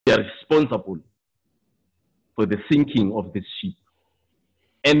are responsible for the sinking of this ship.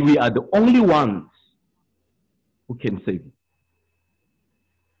 And we are the only ones who can save it.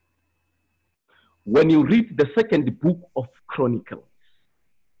 When you read the second book of Chronicles,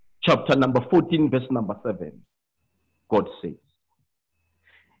 chapter number 14, verse number 7, God says,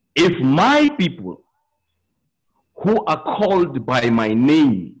 if my people who are called by my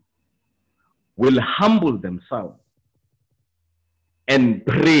name will humble themselves and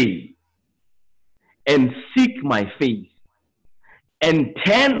pray and seek my face and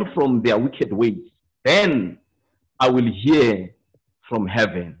turn from their wicked ways, then I will hear from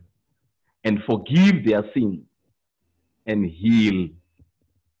heaven and forgive their sins and heal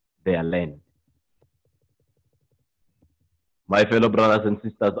their land. My fellow brothers and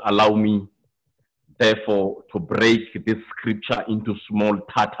sisters, allow me, therefore, to break this scripture into small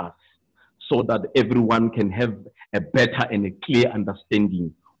tatters so that everyone can have a better and a clear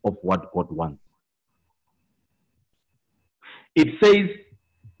understanding of what God wants. It says,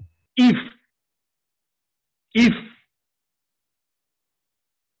 if,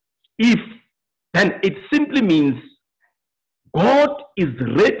 then it simply means God is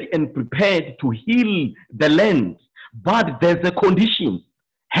ready and prepared to heal the land, but there's a condition.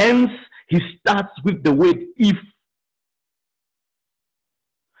 Hence, he starts with the word if.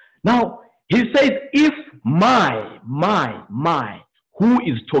 Now, he says, if my, who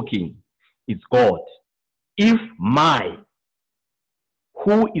is talking? It's God. If my,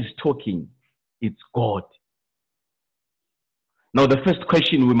 who is talking? It's God. Now, the first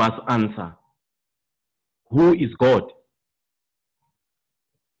question we must answer, who is God?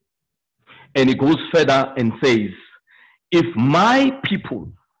 And he goes further and says, if my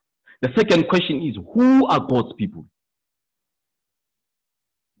people, the second question is, who are God's people?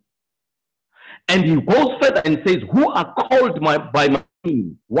 And he goes further and says, who are called by my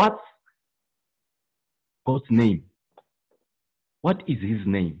name? What's God's name? What is his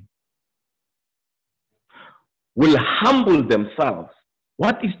name? Will humble themselves.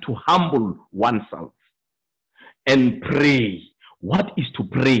 What is to humble oneself? And pray. What is to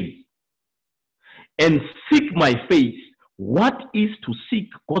pray? And seek my face. What is to seek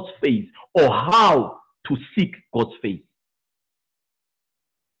God's face, or how to seek God's face?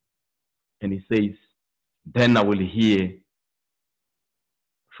 And he says, then I will hear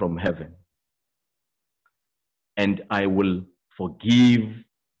from heaven, and I will forgive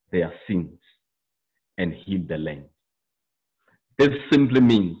their sins and heal the land. This simply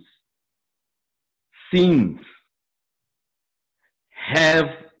means sins have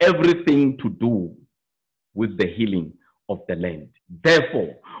everything to do with the healing of the land.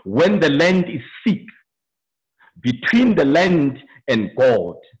 Therefore, when the land is sick, between the land and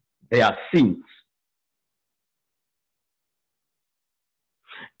God, there are sins.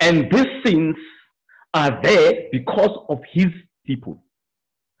 And these sins are there because of his people.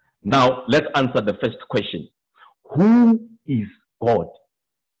 Now, let's answer the first question. Who is God?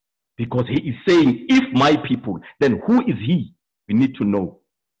 Because he is saying, if my people, then who is he? We need to know.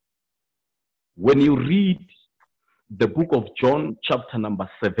 When you read the book of John, chapter number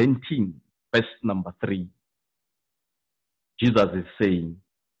 17, verse number 3, Jesus is saying,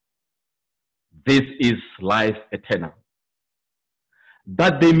 this is life eternal,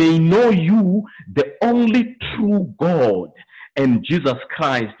 that they may know you, the only true God, and Jesus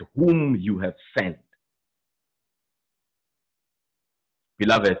Christ, whom you have sent.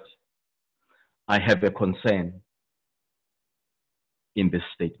 Beloved, I have a concern in this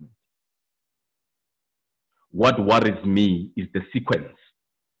statement. What worries me is the sequence.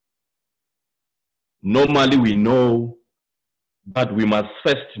 Normally we know that we must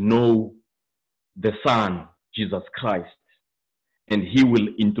first know the Son, Jesus Christ, and he will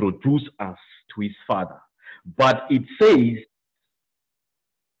introduce us to his Father. But it says,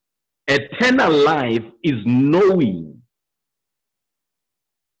 eternal life is knowing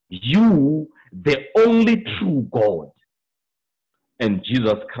you, the only true God, and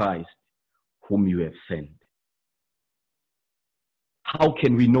Jesus Christ, whom you have sent. How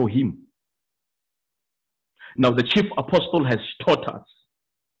can we know him? Now, the chief apostle has taught us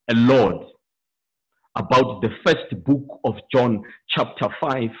a lot about the first book of John, chapter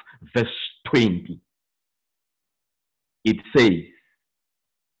 5, verse 20. It says,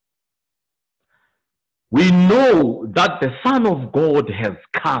 we know that the Son of God has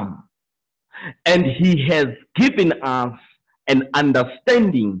come, and he has given us an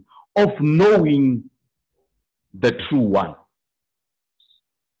understanding of knowing the true one.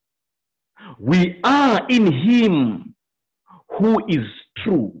 We are in him who is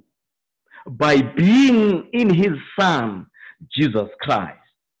true, by being in his Son, Jesus Christ.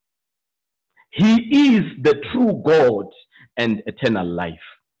 He is the true God and eternal life.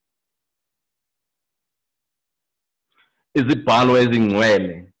 Izibhalo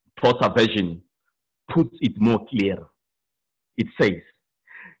ezingcwele, Prosa version, puts it more clear. It says,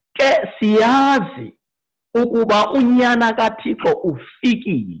 ke siyazi ukuba unyana kaThixo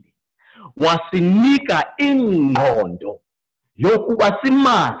ufikile wasinika ingqondo yokuba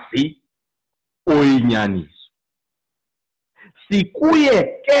simazi oyinyaniso.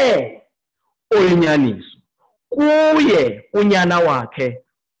 Sikuye ke oyinyaniso, kuye unyana wakhe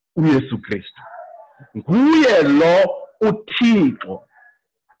uYesu Kristu. Nguye lo uThixo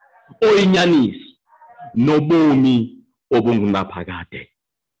oyinyaniso nobomi obungunaphakade.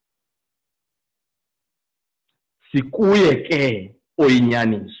 Sikuye ke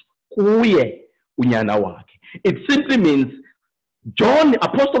oyinyaniso, kuye unyana wakhe. It simply means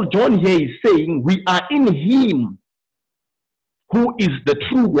Apostle John here is saying we are in him who is the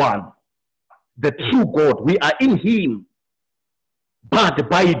true one, the true God. We are in him, but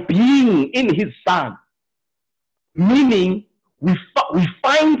by being in his son, meaning we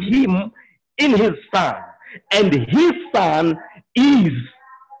find him in his son, and his son is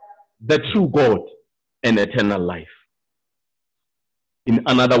the true God and eternal life. In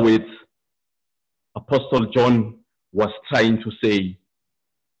other words, Apostle John was trying to say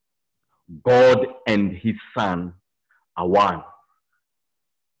God and his son are one.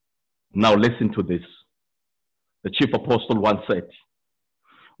 Now listen to this. The chief apostle once said,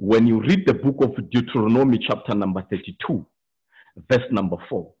 when you read the book of Deuteronomy chapter number 32, verse number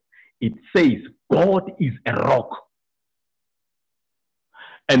 4, it says God is a rock.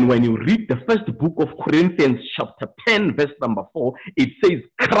 And when you read the first book of Corinthians chapter 10, verse number 4, it says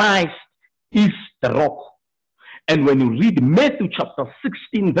Christ is the rock. And when you read Matthew chapter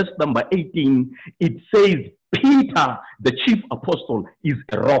 16, verse number 18, it says Peter, the chief apostle, is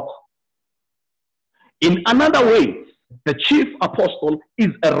a rock. In another way, the chief apostle is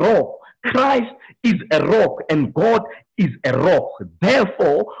a rock. Christ is a rock and God is a rock.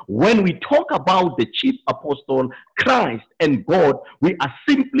 Therefore, when we talk about the chief apostle, Christ and God, we are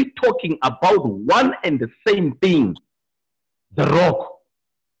simply talking about one and the same thing, the rock.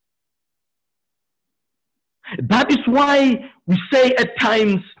 That is why we say at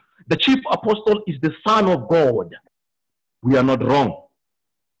times the chief apostle is the Son of God. We are not wrong.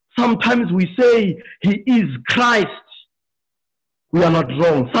 Sometimes we say he is Christ. We are not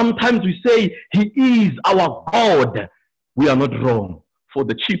wrong. Sometimes we say he is our God. We are not wrong. For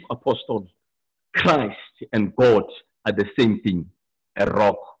the chief apostle, Christ and God are the same thing, a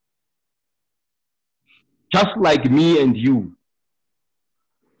rock. Just like me and you,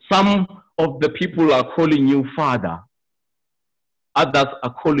 some of the people are calling you father, others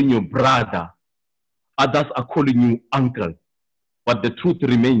are calling you brother, others are calling you uncle. But the truth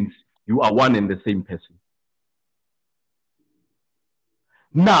remains, you are one and the same person.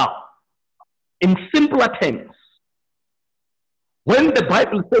 Now, in simpler terms, when the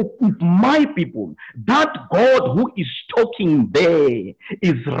Bible says, if my people, that God who is talking there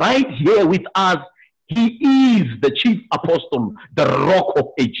is right here with us, he is the chief apostle, the rock of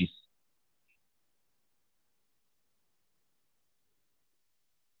ages.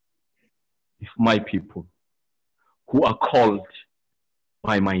 If my people who are called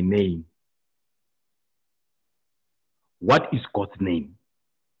by my name, what is God's name?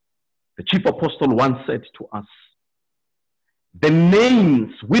 The chief apostle once said to us, the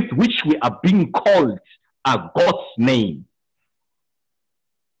names with which we are being called are God's name.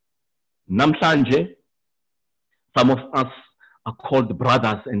 Namhlanje, some of us are called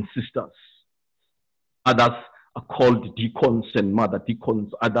brothers and sisters. Others are called deacons and mother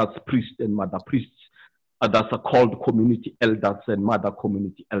deacons. Others priests and mother priests. Others are called community elders and mother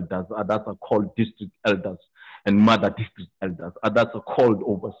community elders. Others are called district elders and mother district elders. Others are called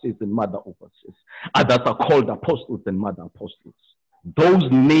overseers and mother overseers. Others are called apostles and mother apostles.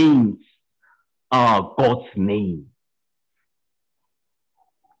 Those names are God's name.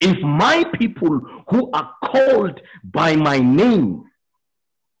 If my people who are called by my name.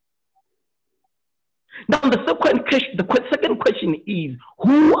 Now the second question is,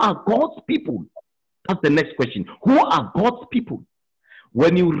 who are God's people? That's the next question. Who are God's people?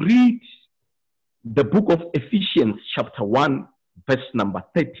 When you read the book of Ephesians chapter 1, verse number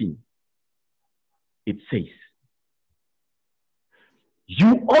 13, it says,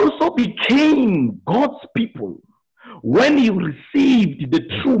 you also became God's people when you received the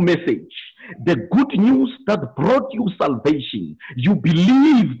true message, the good news that brought you salvation. You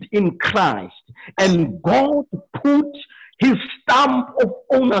believed in Christ, and God put his stamp of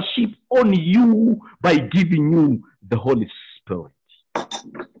ownership on you by giving you the Holy Spirit.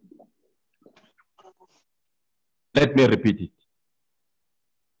 Let me repeat it.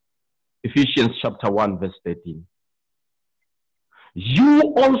 Ephesians chapter 1 verse 13.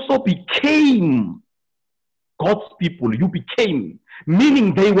 You also became God's people. You became,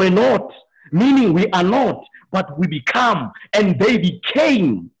 meaning they were not, meaning we are not, but we become, and they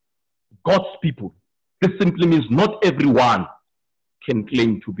became God's people. This simply means not everyone can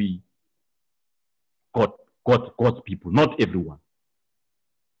claim to be God's people. Not everyone.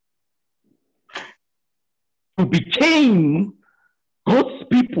 You became God's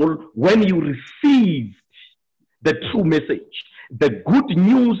people when you received the true message, the good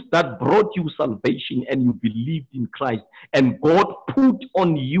news that brought you salvation, and you believed in Christ, and God put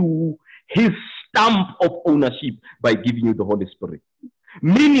on you his stamp of ownership by giving you the Holy Spirit.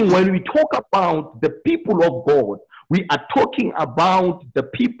 Meaning, when we talk about the people of God, we are talking about the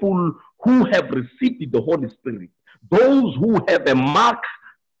people who have received the Holy Spirit, those who have a mark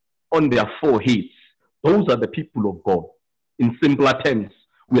on their foreheads. Those are the people of God. In simpler terms,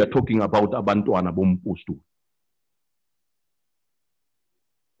 we are talking about abantwana bompustu.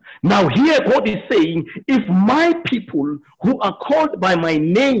 Now here God is saying, if my people who are called by my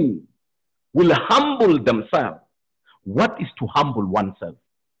name will humble themselves. What is to humble oneself?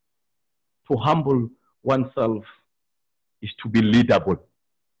 To humble oneself is to be leadable.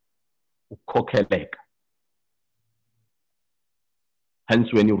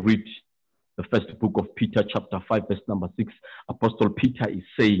 Hence, when you read the first book of Peter, chapter 5, verse number 6, Apostle Peter is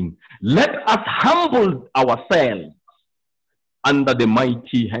saying, let us humble ourselves under the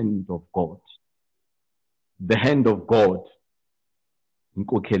mighty hand of God. The hand of God.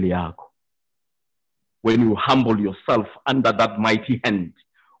 When you humble yourself under that mighty hand,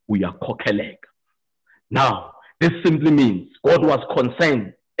 we are kokeleg. Now, this simply means God was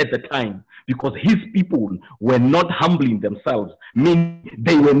concerned at the time because his people were not humbling themselves, meaning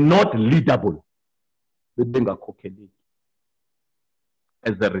they were not leadable.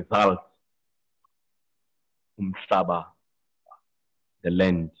 As a result, the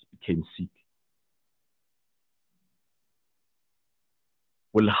land became sick.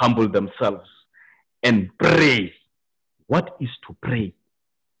 Will humble themselves and pray. What is to pray?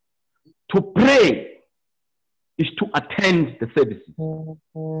 To pray is to attend the services.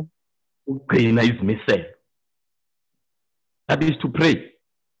 That is to pray.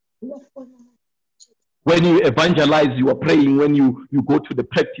 When you evangelize, you are praying. When you go to the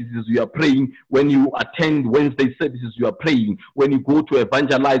practices, you are praying. When you attend Wednesday services, you are praying. When you go to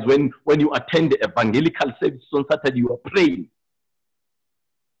evangelize, when you attend the evangelical services on Saturday, you are praying.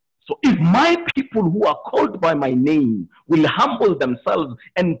 So if my people who are called by my name will humble themselves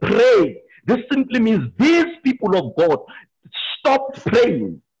and pray, this simply means these people of God stopped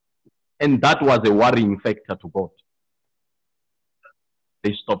praying. And that was a worrying factor to God.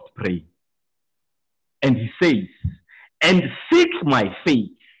 They stopped praying. And he says, and seek my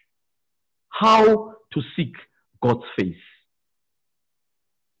face. How to seek God's face?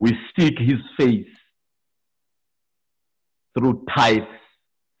 We seek his face through tithes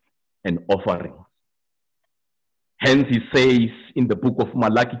and offerings. Hence he says in the book of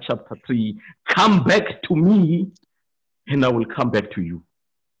Malachi chapter 3, come back to me and I will come back to you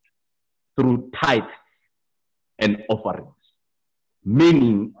through tithes and offerings.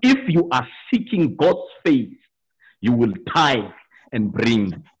 Meaning, if you are seeking God's face, you will tithe and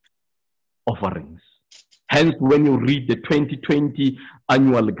bring offerings. Hence, when you read the 2020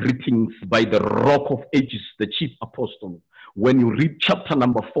 annual greetings by the Rock of Ages, the chief apostle, when you read chapter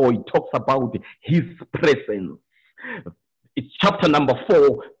number 4, it talks about his presence. It's chapter number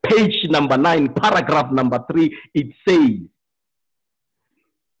 4, page number 9, paragraph number 3. It says,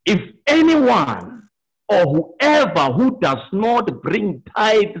 if anyone or whoever who does not bring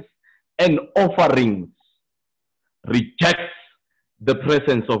tithes and offerings rejects the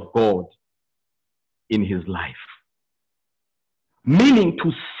presence of God in his life. Meaning,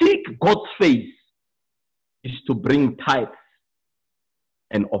 to seek God's face is to bring tithes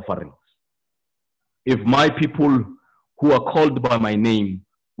and offerings. If my people who are called by my name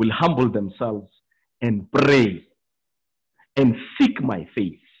will humble themselves and pray and seek my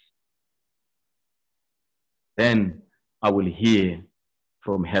face, then I will hear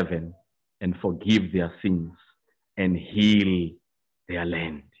from heaven and forgive their sins and heal their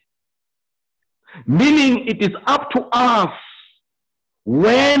land. Meaning, it is up to us.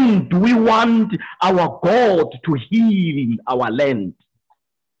 When do we want our God to heal our land?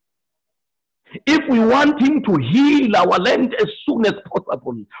 If we want him to heal our land as soon as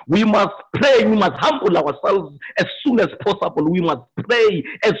possible, we must pray, we must humble ourselves as soon as possible, we must pray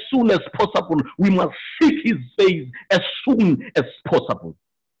as soon as possible, we must seek his face as soon as possible.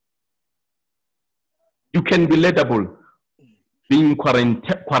 You can be leadable. Being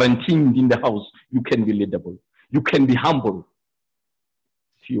quarantined in the house, you can be leadable. You can be humble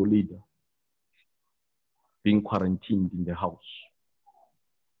to your leader. Being quarantined in the house.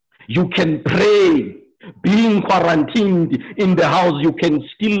 You can pray. Being quarantined in the house, you can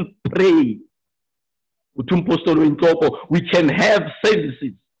still pray. We can have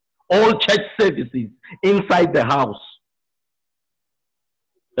services, all church services inside the house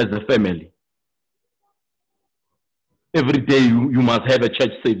as a family. Every day you must have a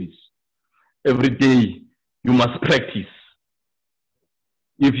church service. Every day you must practice.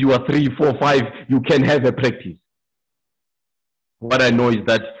 If you are 3, 4, 5, you can have a practice. What I know is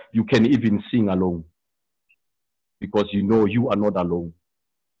that you can even sing alone. Because you know you are not alone.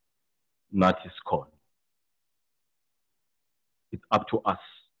 That is called. It's up to us.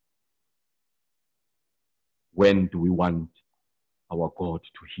 When do we want our God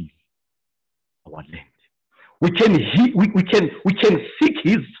to heal our land? We can seek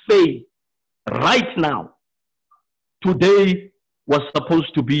his faith right now. Today was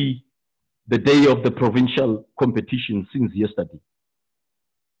supposed to be the day of the provincial competition since yesterday.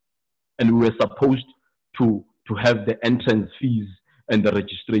 And we were supposed to have the entrance fees and the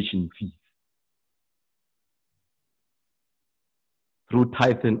registration fees. Through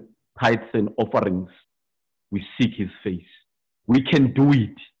tithes and offerings, we seek his face. We can do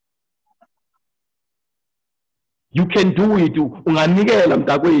it. You can do it. You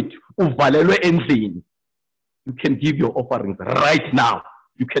can give your offerings right now.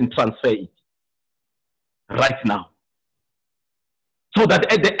 You can transfer it right now. So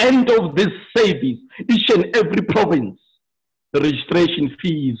that at the end of this service, each and every province, the registration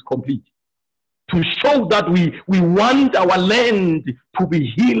fee is complete. To show that we want our land to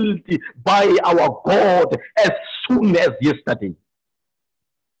be healed by our God as soon as yesterday.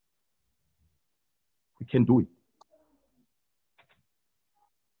 We can do it.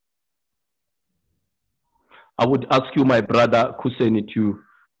 I would ask you, my brother Kuseni, to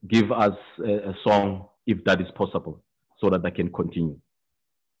give us a song, if that is possible, so that I can continue.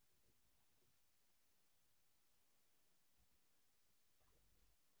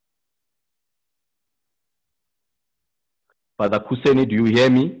 Father Kuseni, do you hear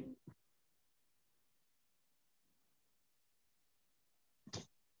me?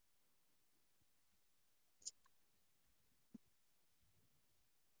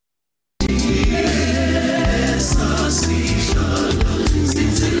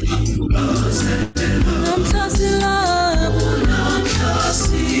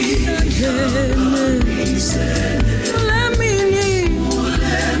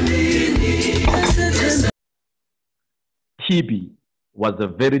 TB was a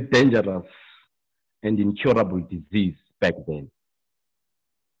very dangerous and incurable disease back then,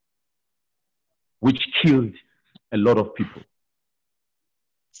 which killed a lot of people.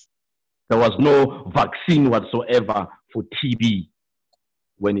 There was no vaccine whatsoever for TB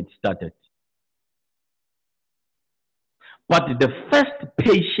when it started. But the first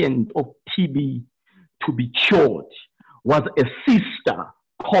patient of TB to be cured was a sister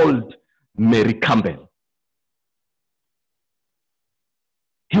called Mary Campbell.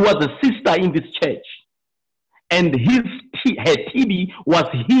 He was a sister in this church, and her TB was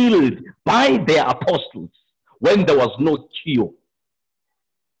healed by their apostles when there was no cure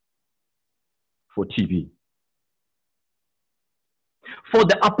for TB. For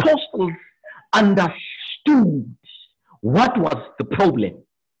the apostles understood what was the problem.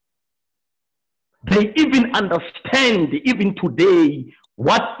 They even understand, even today,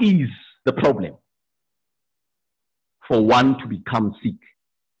 what is the problem for one to become sick.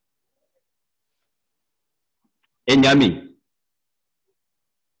 Enyami.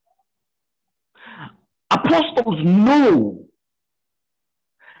 Apostles know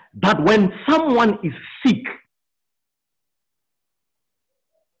that when someone is sick,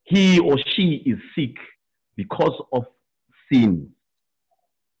 he or she is sick because of sin.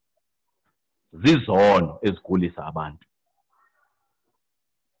 Zizon ezigulisa abantu.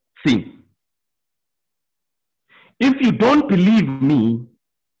 Sin. If you don't believe me,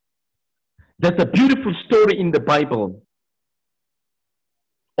 there's a beautiful story in the Bible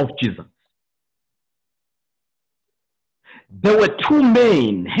of Jesus. There were two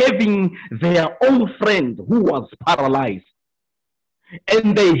men having their own friend who was paralyzed.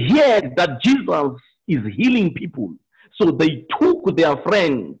 And they heard that Jesus is healing people. So they took their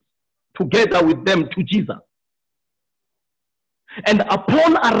friends together with them to Jesus. And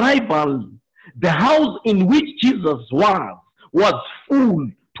upon arrival, the house in which Jesus was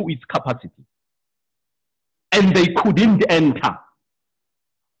full to its capacity. And they couldn't enter.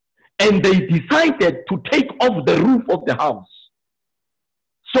 And they decided to take off the roof of the house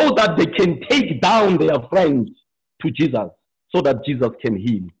so that they can take down their friend to Jesus, so that Jesus can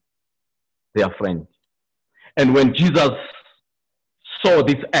heal their friend. And when Jesus saw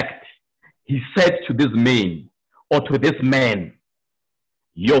this act, he said to this man, or to this man,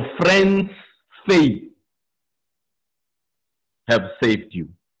 your friend's faith have saved you.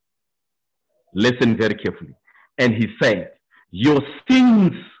 Listen very carefully. And he said, your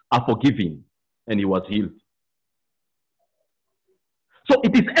sins are forgiven. And he was healed. So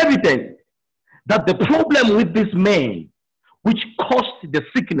it is evident that the problem with this man, which caused the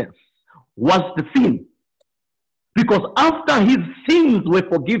sickness, was the sin. Because after his sins were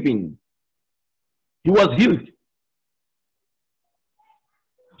forgiven, he was healed.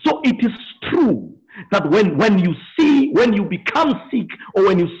 So it is true that when you become sick, or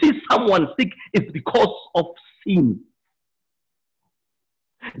when you see someone sick, it's because of sin.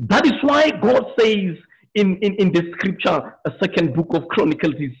 That is why God says in the scripture, a second book of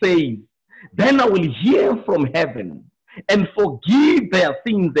Chronicles, he says, then I will hear from heaven and forgive their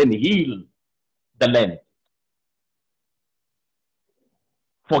sins and heal the land.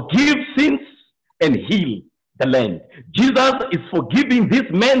 Forgive sins and heal the land. Jesus is forgiving this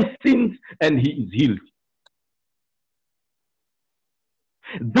man's sins and he is healed.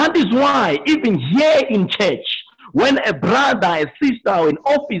 That is why even here in church, when a brother, a sister, or an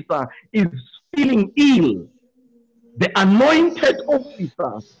officer is feeling ill, the anointed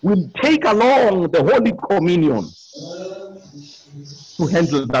officer will take along the Holy Communion to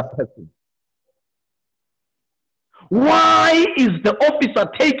handle that person. Why is the officer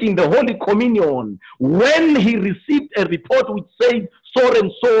taking the Holy Communion when he received a report which says so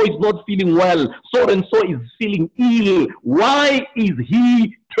and so is not feeling well, so and so is feeling ill? Why is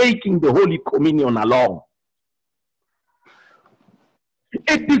he taking the Holy Communion along?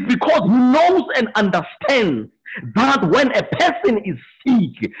 It is because he knows and understands that when a person is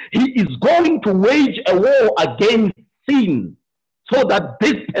sick, he is going to wage a war against sin so that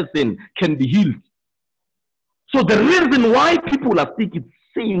this person can be healed. So the reason why people are sick is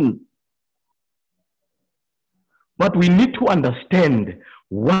sin. But we need to understand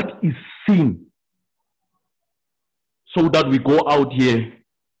what is sin so that we go out here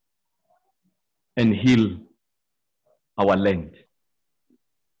and heal our land.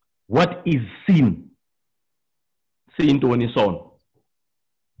 What is sin? Sin to any son.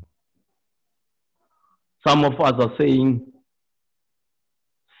 Some of us are saying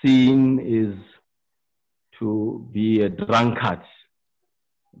sin is to be a drunkard.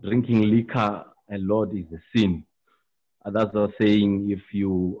 Drinking liquor a lot is a sin. Others are saying if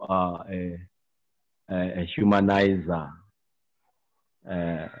you are a humanizer,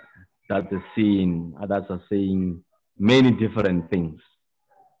 that's a sin. Others are saying many different things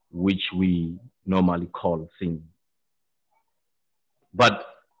which we normally call sin. But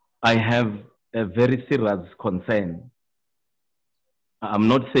I have a very serious concern. I'm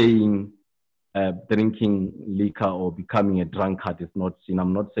not saying drinking liquor or becoming a drunkard is not sin.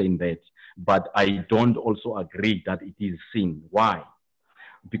 I'm not saying that. But I don't also agree that it is sin. Why?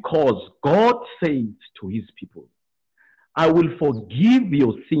 Because God says to his people, I will forgive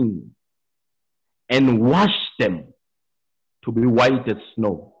your sins and wash them to be white as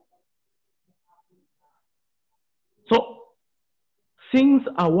snow. So, sins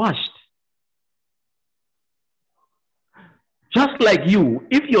are washed. Just like you,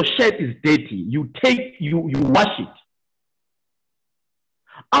 if your shirt is dirty, you wash it.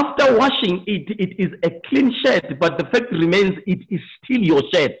 After washing it, it is a clean shirt, but the fact remains it is still your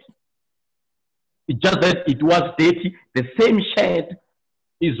shirt. It's just that it was dirty. The same shirt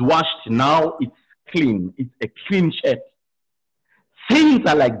is washed. Now it's clean. It's a clean shirt. Things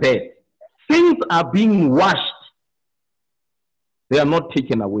are like that. Things are being washed. They are not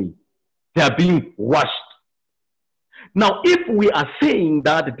taken away. They are being washed. Now, if we are saying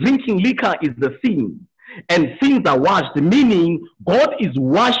that drinking liquor is the sin, and things are washed, meaning God is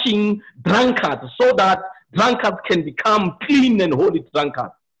washing drunkards so that drunkards can become clean and holy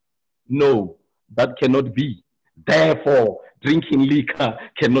drunkards. No, that cannot be. Therefore, drinking liquor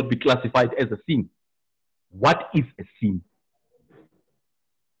cannot be classified as a sin. What is a sin?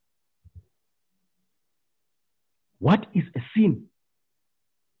 What is a sin?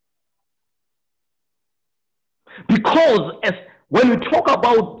 Because when we talk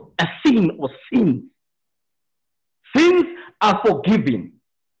about a sin or sins, sins are forgiven.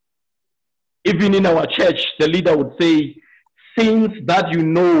 Even in our church, the leader would say, sins that you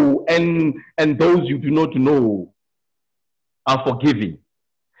know and those you do not know are forgiven.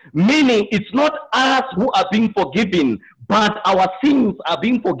 Meaning it's not us who are being forgiven, but our sins are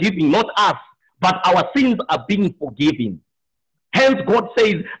being forgiven, not us, but our sins are being forgiven. Hence, God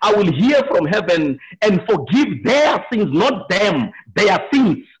says, I will hear from heaven and forgive their sins, not them, their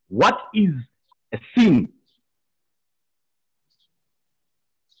sins. What is a sin?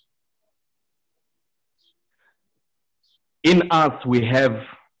 In us, we have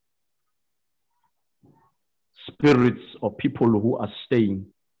spirits or people who are staying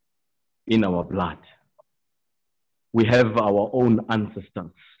in our blood. We have our own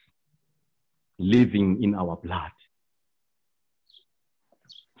ancestors living in our blood.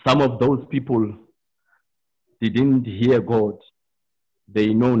 Some of those people didn't hear God.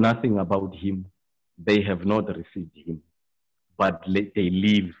 They know nothing about him. They have not received him, but they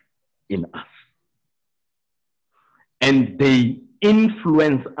live in us. And they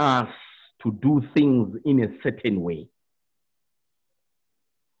influence us to do things in a certain way.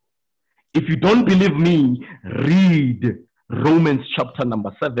 If you don't believe me, read Romans chapter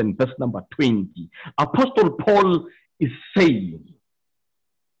number 7, verse number 20. Apostle Paul is saying,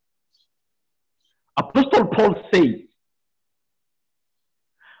 Apostle Paul says,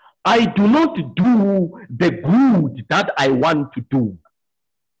 I do not do the good that I want to do.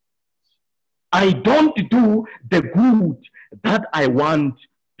 I don't do the good that I want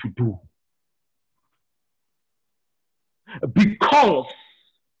to do. Because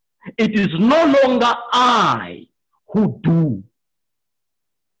it is no longer I who do,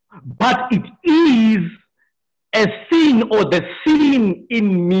 but it is a sin or the sin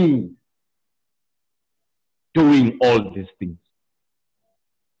in me doing all these things.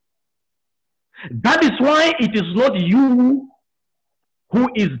 That is why it is not you who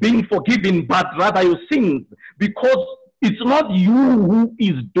is being forgiven, but rather your sins, because it's not you who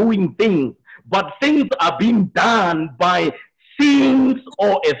is doing things, but things are being done by sins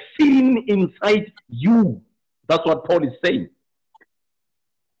or a sin inside you. That's what Paul is saying.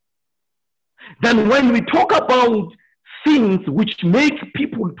 Then when we talk about sins which make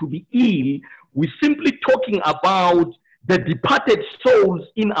people to be ill, we're simply talking about the departed souls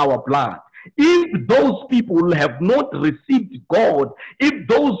in our blood. If those people have not received God, if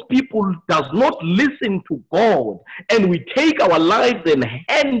those people does not listen to God, and we take our lives and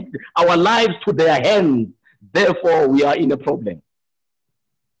hand our lives to their hands, therefore we are in a problem.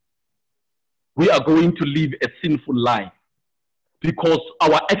 We are going to live a sinful life because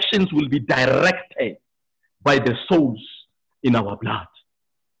our actions will be directed by the souls in our blood.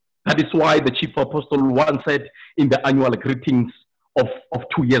 That is why the chief apostle once said in the annual greetings of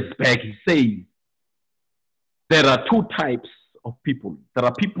 2 years back, he says, there are two types of people. There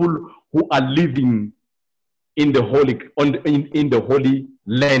are people who are living in the holy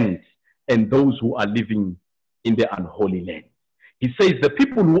land, and those who are living in the unholy land. He says the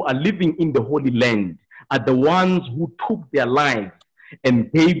people who are living in the holy land are the ones who took their lives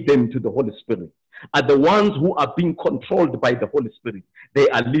and gave them to the Holy Spirit, are the ones who are being controlled by the Holy Spirit. They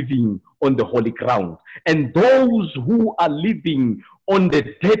are living on the holy ground. And those who are living on the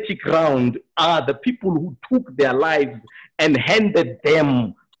dirty ground are the people who took their lives and handed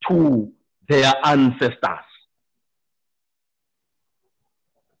them to their ancestors.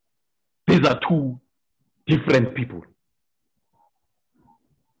 These are two different people.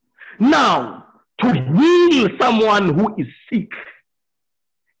 Now, to heal someone who is sick,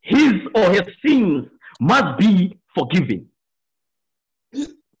 his or her sins must be forgiven.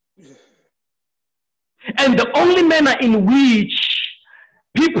 And the only manner in which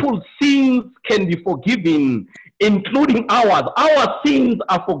people's sins can be forgiven, including ours, our sins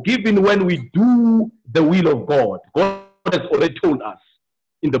are forgiven when we do the will of God. God has already told us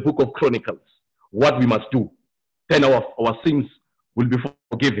in the book of Chronicles what we must do. Then our sins will be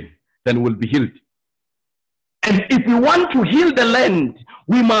forgiven. Then we'll be healed. And if we want to heal the land,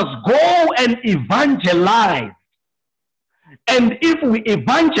 we must go and evangelize. And if we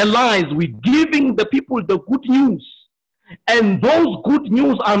evangelize, we're giving the people the good news. And those good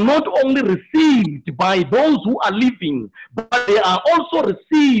news are not only received by those who are living, but they are also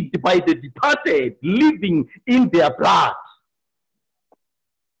received by the departed living in their blood.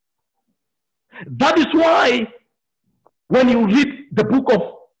 That is why when you read the book of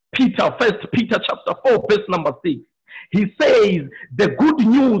Peter, 1 Peter chapter 4, verse number 6, he says the good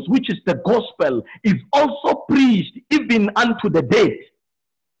news, which is the gospel, is also preached even unto the dead.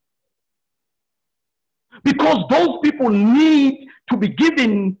 Because those people need to be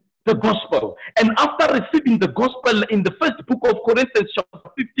given the gospel. And after receiving the gospel in the first book of Corinthians chapter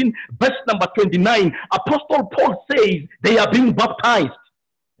 15, verse number 29, Apostle Paul says they are being baptized.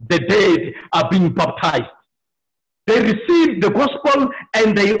 The dead are being baptized. They receive the gospel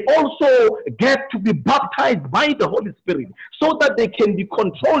and they also get to be baptized by the Holy Spirit so that they can be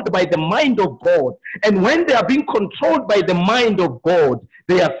controlled by the mind of God. And when they are being controlled by the mind of God,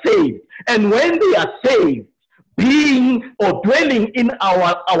 they are saved. And when they are saved, being or dwelling in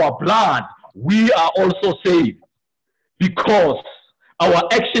our blood, we are also saved, because our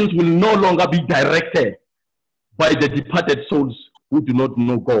actions will no longer be directed by the departed souls who do not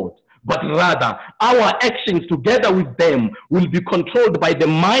know God, but rather our actions together with them will be controlled by the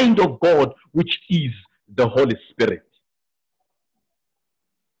mind of God, which is the Holy Spirit.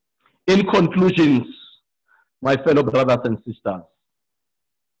 In conclusions, my fellow brothers and sisters,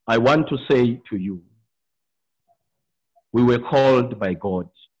 I want to say to you, we were called by God,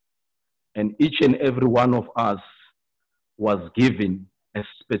 and each and every one of us was given a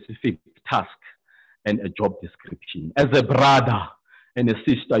specific task and a job description. As a brother and a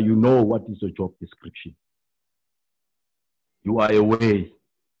sister, you know what is your job description. You are away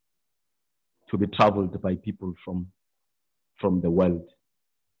to be traveled by people from the world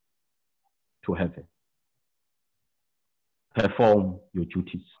to heaven. Perform your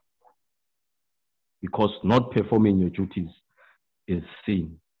duties, because not performing your duties is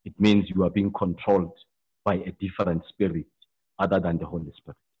sin. It means you are being controlled by a different spirit other than the Holy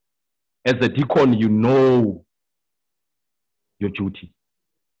Spirit. As a deacon, you know your duty.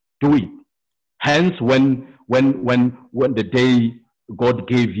 Do it. Hence, when the day God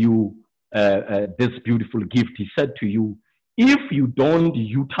gave you this beautiful gift, He said to you, if you don't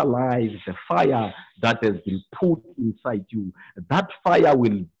utilize the fire that has been put inside you, that fire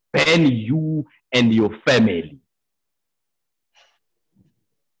will burn you and your family.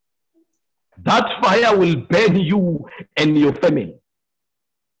 That fire will burn you and your family.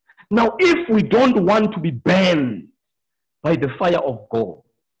 Now, if we don't want to be burned by the fire of God,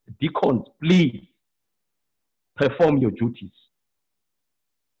 deacons, please perform your duties.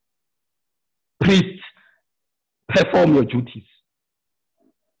 Priests, perform your duties.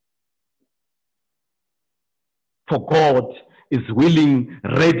 For God is willing,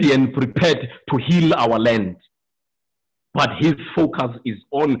 ready, and prepared to heal our land. But His focus is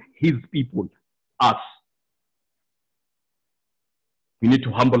on His people, us. We need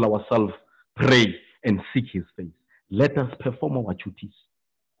to humble ourselves, pray, and seek His face. Let us perform our duties.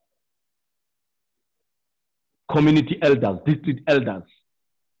 Community elders, district elders,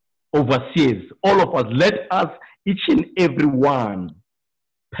 overseers, all of us, let us, each and every one,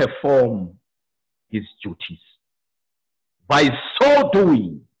 perform his duties. By so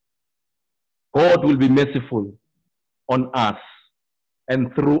doing, God will be merciful on us,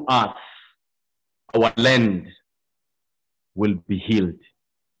 and through us, our land will be healed.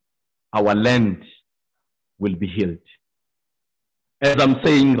 Our land will be healed. As I'm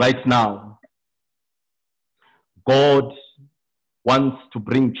saying right now, God wants to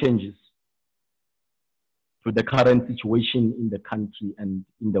bring changes to the current situation in the country and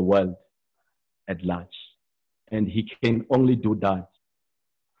in the world at large. And He can only do that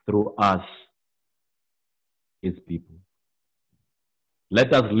through us, His people.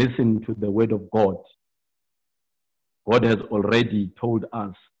 Let us listen to the word of God. God has already told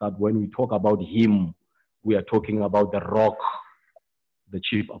us that when we talk about Him, we are talking about the rock, the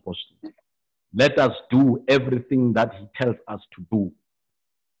chief apostle. Let us do everything that He tells us to do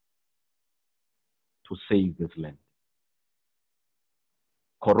to save this land.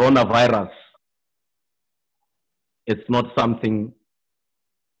 Coronavirus, it's not something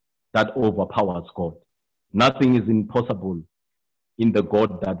that overpowers God. Nothing is impossible in the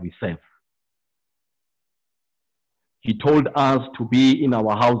God that we serve. He told us to be in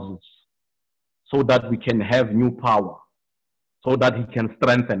our houses so that we can have new power, so that He can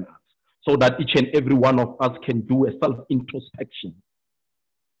strengthen us, so that each and every one of us can do a self-introspection.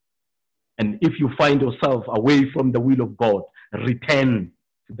 And if you find yourself away from the will of God, return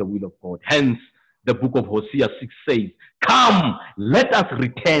to the will of God. Hence, the book of Hosea 6 says, come, let us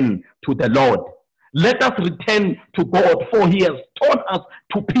return to the Lord. Let us return to God, for He has torn us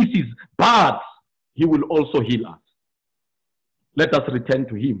to pieces, but He will also heal us. Let us return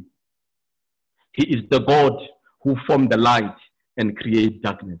to Him. He is the God who formed the light and create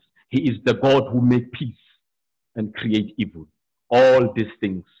darkness. He is the God who make peace and create evil. All these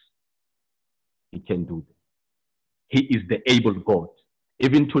things He can do. He is the able God.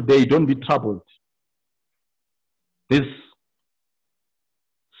 Even today, don't be troubled. This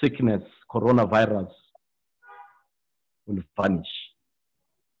sickness, coronavirus, will vanish.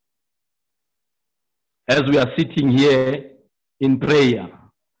 As we are sitting here in prayer,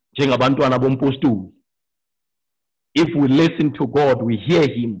 if we listen to God, we hear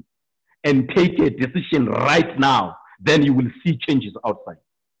Him, and take a decision right now, then you will see changes outside.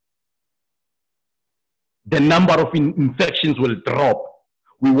 The number of infections will drop.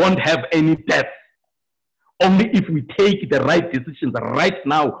 We won't have any deaths. Only if we take the right decisions right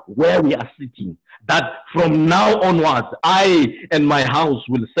now where we are sitting, that from now onwards, I and my house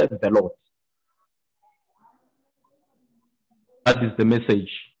will serve the Lord. That is the message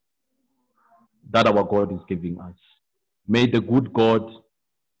that our God is giving us. May the good God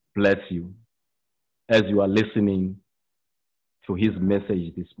bless you as you are listening to his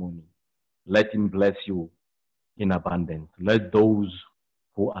message this morning. Let him bless you in abundance. Let those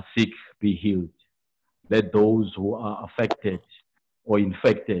who are sick be healed. Let those who are affected or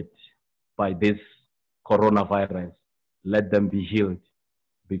infected by this coronavirus, let them be healed,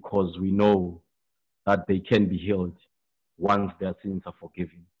 because we know that they can be healed once their sins are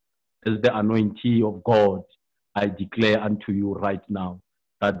forgiven. As the anointing of God, I declare unto you right now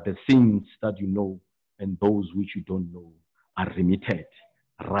that the sins that you know and those which you don't know are remitted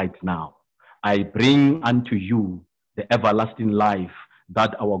right now. I bring unto you the everlasting life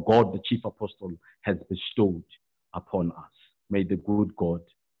that our God, the chief apostle, has bestowed upon us. May the good God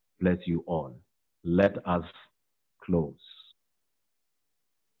bless you all. Let us close.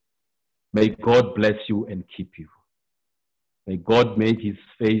 May God bless you and keep you. May God make his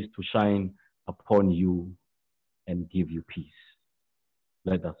face to shine upon you and give you peace.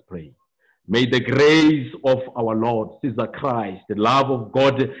 Let us pray. May the grace of our Lord Jesus Christ, the love of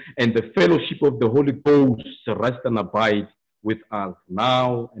God, and the fellowship of the Holy Ghost rest and abide with us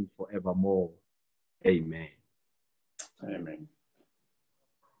now and forevermore. Amen. Amen.